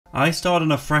I started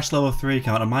on a fresh level 3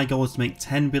 account and my goal is to make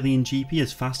 10 billion GP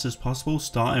as fast as possible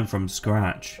starting from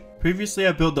scratch. Previously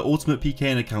I built the ultimate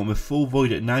PKing account with full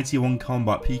void at 91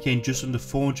 combat, PKing just under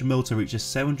 400 mil to reach a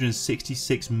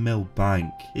 766 mil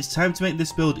bank. It's time to make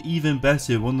this build even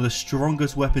better with one of the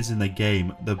strongest weapons in the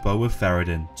game, the Bow of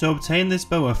Faerdhinen. To obtain this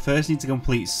bow I first need to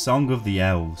complete Song of the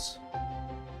Elves.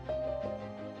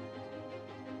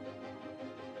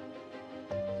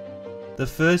 The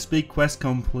first big quest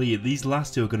complete. These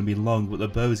last two are going to be long, but the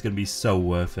bow is going to be so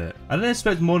worth it. I didn't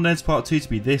expect Modern Ends Part 2 to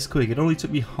be this quick. It only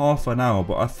took me half an hour,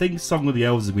 but I think Song of the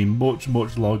Elves is going to be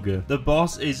much longer. The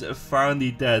boss is finally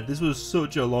dead. This was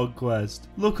such a long quest.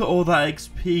 Look at all that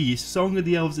XP. Song of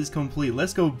the Elves is complete.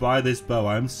 Let's go buy this bow.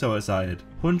 I'm so excited.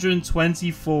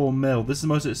 124 mil. This is the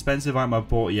most expensive item I've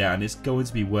bought yet, and it's going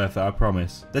to be worth it, I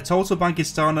promise. The total bank is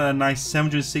starting at a nice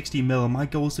 760 mil, and my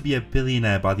goal is to be a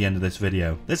billionaire by the end of this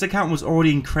video. This account was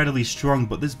already incredibly strong,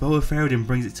 but this Bow of Faerdhinen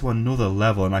brings it to another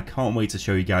level, and I can't wait to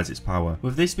show you guys its power.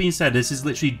 With this being said, this is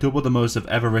literally double the most I've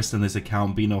ever risked on this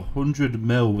account, being 100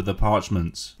 mil with the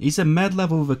parchments. He's a med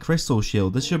level with a crystal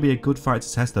shield. This should be a good fight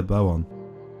to test the bow on.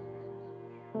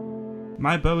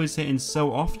 My bow is hitting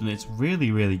so often, it's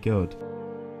really good.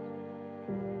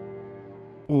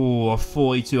 Oh, a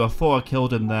 42. I thought I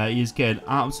killed him there. He is getting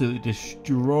absolutely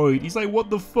destroyed. He's like, what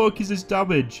the fuck is this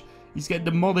damage? He's getting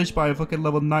demolished by a fucking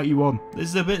level 91. This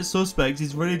is a bit suspect.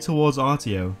 He's running towards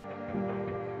Artio.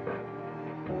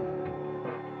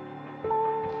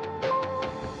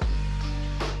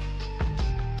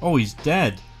 Oh, he's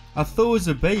dead. I thought it was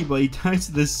a bait, but he died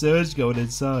to the surge going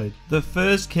inside. The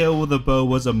first kill with the bow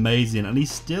was amazing, and he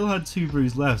still had 2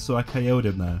 brews left, so I KO'd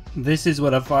him there. This is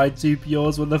when I find 2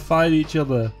 pures when they fight each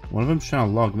other. One of them's trying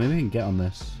to log. Maybe we can get on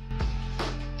this.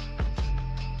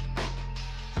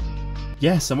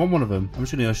 Yes, I'm on one of them. I'm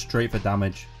just going to go straight for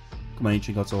damage. Come on,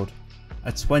 Ancient God Sword.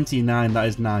 A 29, that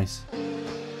is nice.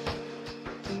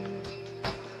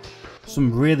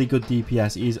 Some really good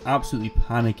DPS. He is absolutely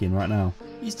panicking right now.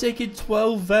 He's taking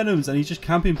 12 venoms and he's just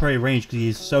camping prey range because he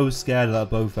is so scared of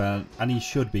that Bowfer, and he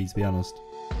should be, to be honest.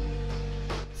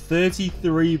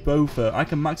 33 Bowfer. I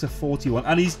can max a 41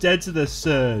 and he's dead to the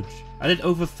surge. I did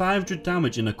over 500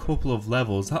 damage in a couple of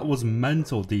levels. That was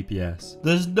mental DPS.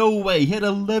 There's no way. He had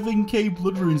 11k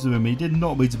blood runes with him. He did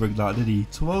not mean to bring that, did he?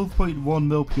 12.1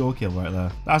 mil pure kill right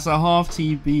there. That's a half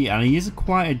TB and he is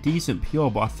quite a decent pure,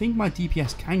 but I think my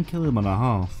DPS can kill him on a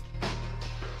half.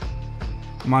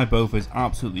 My Bowfer is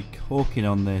absolutely cooking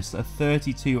on this. A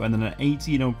 32 and then an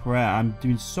 18 on prayer. I'm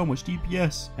doing so much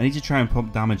DPS. I need to try and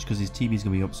pump damage because his TB is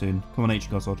going to be up soon. Come on,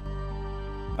 Ancient God Sword.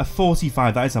 A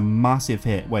 45, that is a massive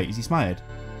hit. Wait, is he smited?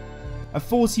 A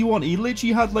 41, he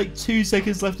literally had like 2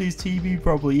 seconds left in his TB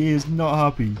probably. He is not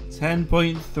happy.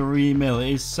 10.3 mil.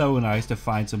 It is so nice to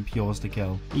find some pures to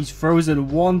kill. He's frozen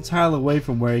 1 tile away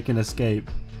from where he can escape.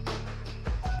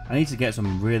 I need to get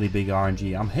some really big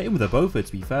RNG. I'm hitting with a Bowfer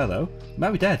to be fair though. He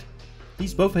might be dead.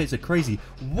 These Bowfer hits are crazy.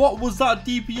 What was that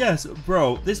DPS?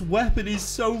 Bro, this weapon is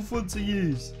so fun to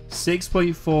use.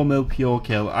 6.4 mil pure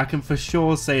kill. I can for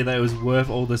sure say that it was worth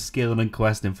all the skill and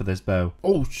questing for this bow.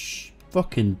 Oh,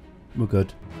 fucking, we're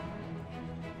good.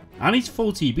 And he's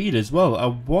full TB'd as well. A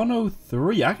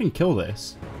 103. I can kill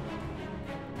this.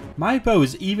 My bow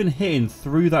is even hitting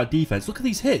through that defense. Look at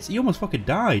these hits. He almost fucking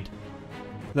died.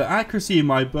 The accuracy in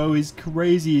my bow is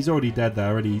crazy. He's already dead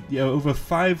there already. You know, over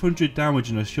 500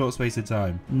 damage in a short space of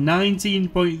time.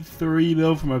 19.3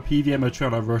 mil from a PVM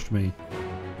trying to rush me.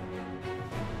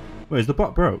 Wait, is the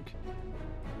bot broke?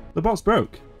 The bot's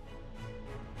broke.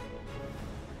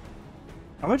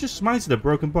 Have I just smited a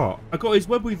broken bot? I got his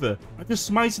webweaver. I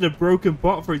just smited a broken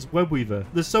bot for its webweaver.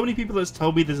 There's so many people that's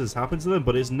told me this has happened to them,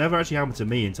 but it's never actually happened to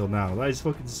me until now. That is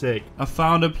fucking sick. I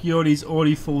found a pure and he's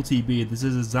already full TB. This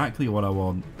is exactly what I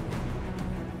want.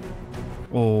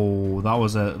 Oh, that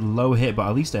was a low hit, but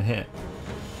at least a hit.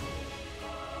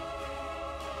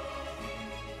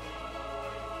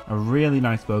 A really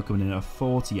nice bow coming in at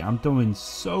 40. I'm doing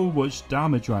so much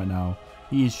damage right now.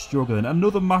 He is struggling.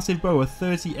 Another massive bow, a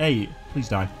 38. Please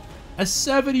die. A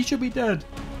 7, he should be dead.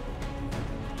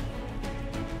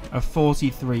 A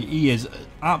 43. He is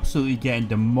absolutely getting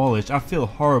demolished. I feel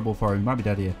horrible for him. He might be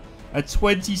dead here. A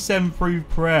 27 proof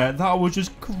prayer. That was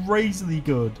just crazily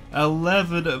good.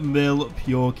 11 mil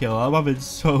pure kill. I'm having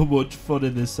so much fun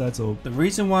in this setup. The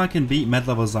reason why I can beat med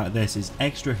levels like this is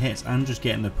extra hits and just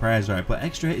getting the prayers right. But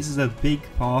extra hits is a big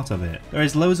part of it. There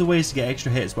is loads of ways to get extra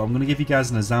hits, but I'm going to give you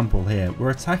guys an example here.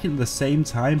 We're attacking at the same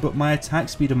time, but my attack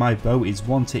speed of my bow is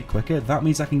 1 tick quicker. That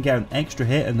means I can get an extra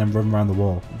hit and then run around the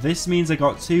wall. This means I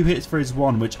got 2 hits for his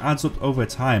 1, which adds up over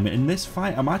time. In this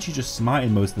fight, I'm actually just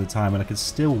smiting most of the time and I can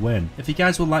still win. win. If you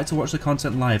guys would like to watch the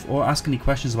content live or ask any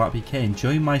questions about PKing,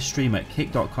 join my stream at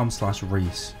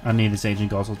kick.com/Rhys. I need this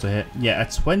Ancient Godsword to hit. Yeah,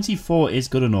 a 24 is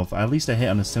good enough. At least a hit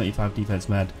on a 75 defense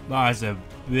med. That is a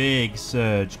big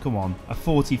surge. Come on. A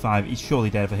 45. He's surely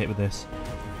dead if I hit with this.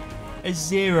 A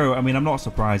 0. I mean, I'm not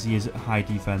surprised. He is at high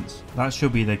defense. That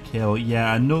should be the kill.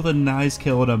 Yeah, another nice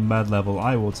kill on a med level.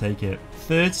 I will take it.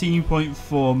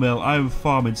 13.4 mil. I am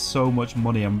farming so much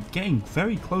money. I'm getting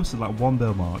very close to that 1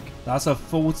 bill mark. That's a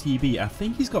full TB. I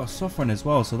think he's got suffering as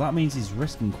well, so that means he's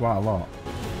risking quite a lot.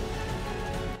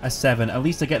 A 7. At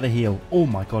least I get the heal. Oh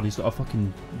my god, he's got a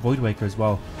fucking Void Waker as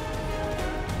well.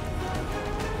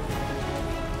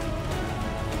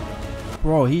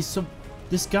 Bro, he's some...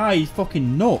 This guy is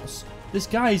fucking nuts. This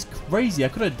guy is crazy. I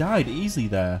could have died easily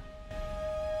there.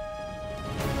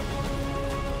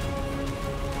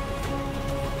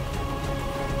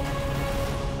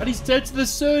 And he's dead to the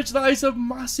surge. That is a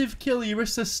massive kill. He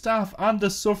risks a staff and a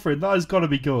suffering. That has got to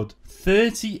be good.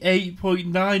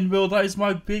 38.9 mil. That is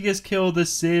my biggest kill of the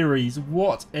series.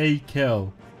 What a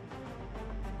kill.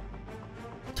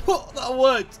 That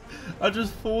worked. I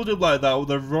just fooled him like that with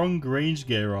the wrong range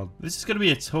gear on. This is going to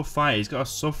be a tough fight. He's got a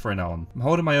suffering on. I'm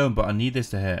holding my own, but I need this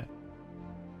to hit.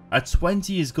 A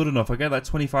 20 is good enough. I get that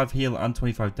 25 heal and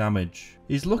 25 damage.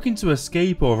 He's looking to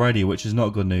escape already, which is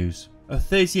not good news. A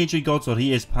 30 Ancient Godsword.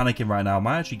 He is panicking right now. I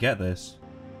might actually get this.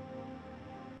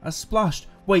 I splashed.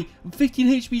 Wait, 15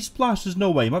 HP splash. There's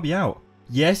no way. He might be out.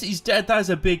 Yes, he's dead. That is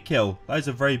a big kill. That is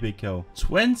a very big kill.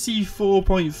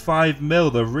 24.5 mil,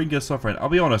 the Ring of Suffering. I'll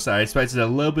be honest, I expected a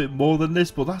little bit more than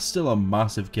this, but that's still a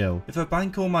massive kill. If I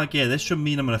bank all my gear, this should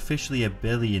mean I'm officially a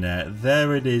billionaire.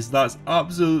 There it is. That's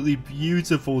absolutely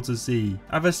beautiful to see.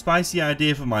 I have a spicy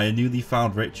idea for my newly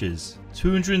found riches.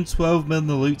 212 mil in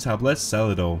the loot tab. Let's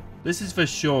sell it all. This is for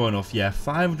sure enough, yeah,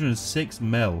 506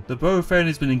 mil. The Bow of Faerdhinen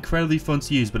has been incredibly fun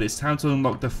to use, but it's time to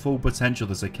unlock the full potential of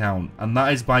this account. And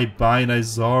that is by buying a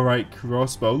Zarite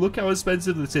crossbow. Look how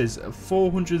expensive this is,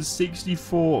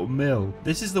 464 mil.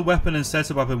 This is the weapon and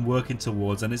setup I've been working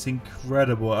towards, and it's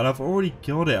incredible, and I've already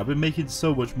got it. I've been making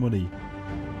so much money.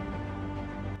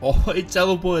 Oh, it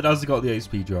teleported as I got the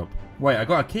XP drop. Wait, I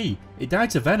got a key. It died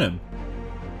to Venom.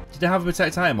 Did I have a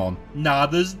protect item on? Nah,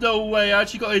 there's no way. I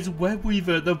actually got his web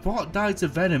weaver. The bot died to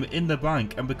Venom in the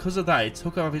bank, and because of that, it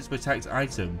took off his protect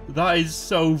item. That is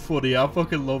so funny. I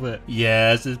fucking love it.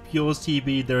 Yes, as Pure's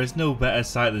TB, there is no better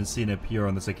sight than seeing a Pure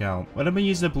on this account. When I'm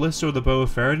using the Blister or the Bow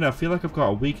of Faerdhinen, I feel like I've got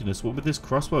a weakness, but with this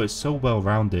crossbow, it's so well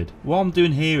rounded. What I'm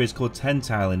doing here is called 10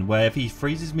 tiling, where if he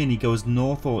freezes me and he goes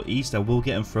north or east, I will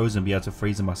get him frozen and be able to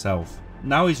freeze him myself.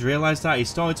 Now he's realised that,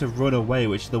 he's starting to run away,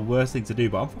 which is the worst thing to do,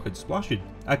 but I'm fucking splashing.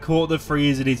 I caught the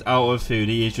freeze and he's out of food.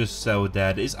 He is just so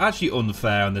dead. It's actually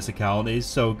unfair on this account. It is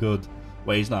so good.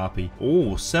 Wait, he's not happy.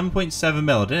 Oh, 7.7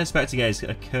 mil. I didn't expect to get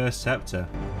a Cursed Scepter.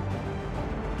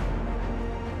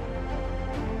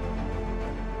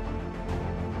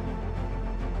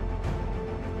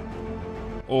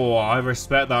 Oh, I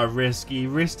respect that risk. He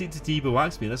risked it to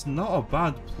debuff me. That's not a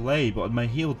bad play, but my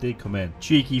heal did come in.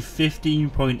 Cheeky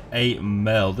 15.8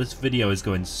 mil. This video is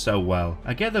going so well.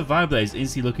 I get the vibe that he's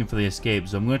instantly looking for the escape,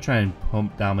 so I'm going to try and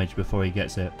pump damage before he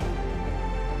gets it.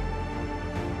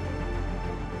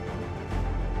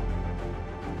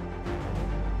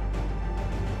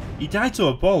 He died to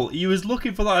a bolt. He was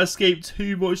looking for that escape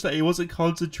too much that he wasn't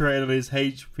concentrating on his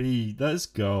HP. Let's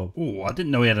go. Oh, I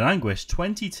didn't know he had an Anguish.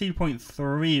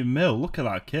 22.3 mil. Look at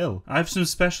that kill. I have some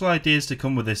special ideas to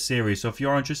come with this series, so if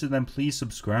you're interested, then please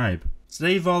subscribe.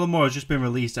 Today, Varlamore has just been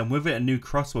released, and with it a new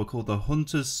crossbow called the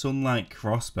Hunter's Sunlight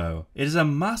Crossbow. It is a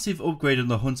massive upgrade on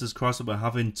the Hunter's Crossbow,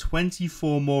 having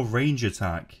 24 more range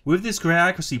attack. With this great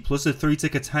accuracy plus a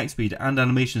 3-tick attack speed and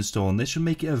animation storm, this should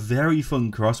make it a very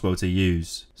fun crossbow to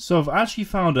use. So I've actually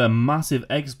found a massive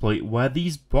exploit where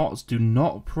these bots do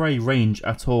not pray range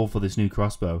at all for this new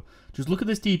crossbow. Just look at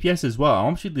this DPS as well.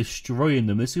 I'm actually destroying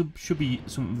them. This should be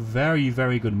some very,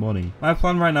 very good money. My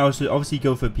plan right now is to obviously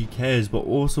go for PKs, but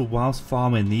also whilst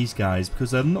farming these guys,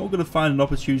 because I'm not going to find an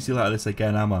opportunity like this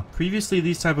again, am I? Previously,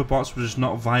 these type of bots were just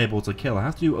not viable to kill. I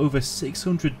have to do over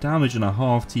 600 damage on a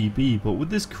half TB, but with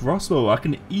this crossbow, I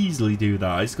can easily do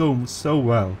that. It's going so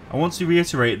well. I want to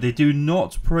reiterate, they do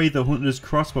not pray the Hunter's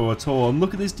Crossbow at all. And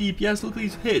look at this DPS. Look at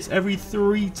these hits. Every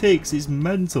 3 ticks is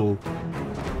mental.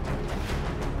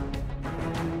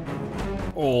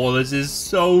 Oh, this is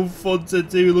so fun to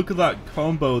do. Look at that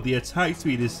combo. The attack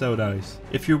speed is so nice.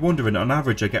 If you're wondering, on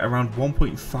average I get around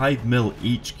 1.5 mil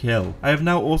each kill. I have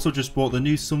now also just bought the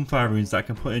new Sunfire runes that I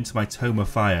can put into my Tome of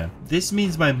Fire. This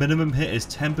means my minimum hit is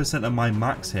 10% of my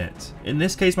max hit. In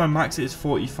this case my max hit is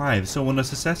 45, so on a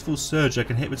successful surge I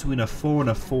can hit between a 4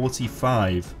 and a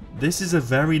 45. This is a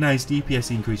very nice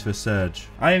DPS increase for Surge.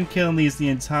 I am killing these the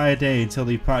entire day until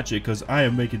they patch it because I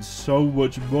am making so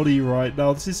much money right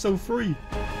now. This is so free.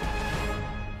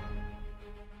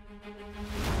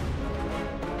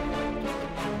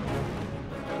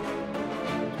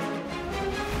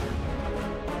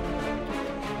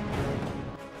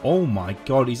 Oh my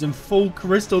god, he's in full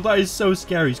crystal. That is so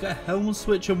scary. He's got a helm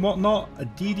switch and whatnot, a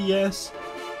DDS.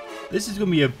 This is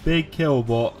going to be a big kill,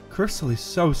 but crystal is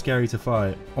so scary to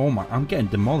fight. Oh my, I'm getting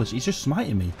demolished. He's just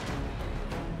smiting me.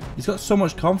 He's got so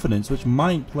much confidence, which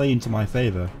might play into my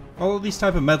favour. All of these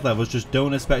type of med levels just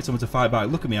don't expect someone to fight back.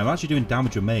 Look at me, I'm actually doing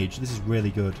damage with mage. This is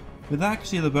really good. With the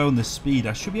accuracy of the bow and the speed,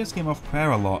 I should be able to get him off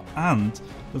prayer a lot. And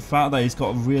the fact that he's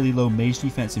got a really low mage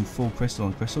defense in full crystal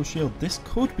and crystal shield, this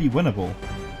could be winnable.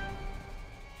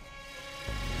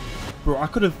 Bro, I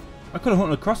could have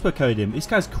hunted a crossbow carried him. This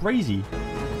guy's crazy.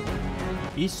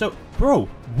 He's so... Bro,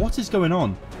 what is going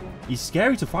on? He's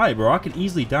scary to fight, bro. I can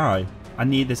easily die. I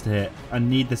need this to hit. I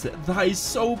need this to... That is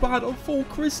so bad on full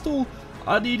crystal.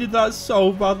 I needed that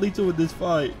so badly to win this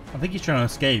fight. I think he's trying to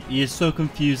escape. He is so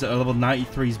confused that a level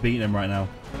 93 is beating him right now.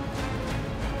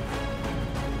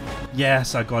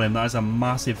 Yes, I got him. That is a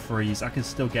massive freeze. I can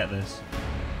still get this.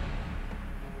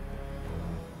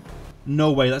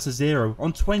 No way, that's a 0.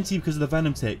 On 20 because of the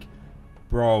venom tick.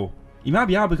 Bro. He might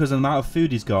be out because of the amount of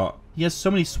food he's got. He has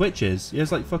so many switches. He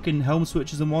has like fucking helm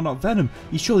switches and whatnot. Venom.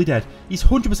 He's surely dead. He's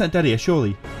 100% dead here,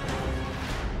 surely.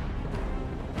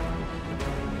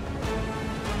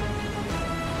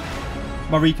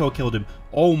 My recoil killed him.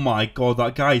 Oh my god,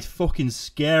 that guy is fucking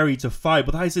scary to fight,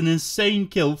 but that is an insane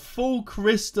kill. Full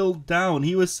crystal down.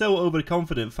 He was so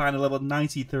overconfident fighting a level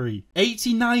 93.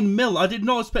 89 mil. I did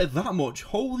not expect that much.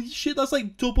 Holy shit, that's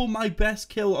like double my best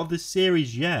kill of the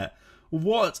series yet.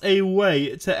 What a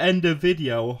way to end a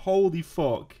video. Holy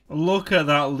fuck. Look at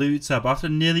that loot tab. After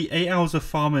nearly 8 hours of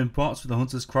farming bots with the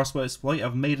Hunter's Crossbow exploit,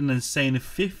 I've made an insane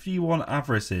 51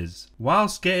 avarices,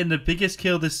 whilst getting the biggest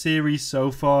kill this series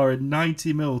so far in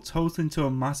 90 mil, totaling to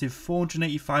a massive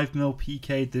 485 mil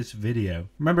PK this video.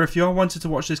 Remember, if you all wanted to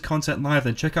watch this content live,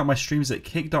 then check out my streams at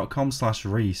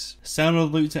kick.com/Rhys. Selling all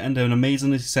the loot to end an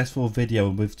amazingly successful video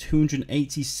with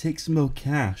 286 mil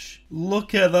cash.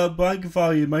 Look at that bank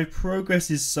value. My progress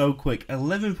is so quick.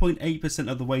 11.8%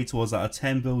 of the way towards that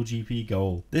 10 build GP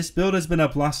goal. This build has been a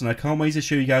blast and I can't wait to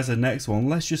show you guys the next one.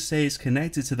 Let's just say it's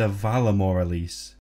connected to the Valamor release.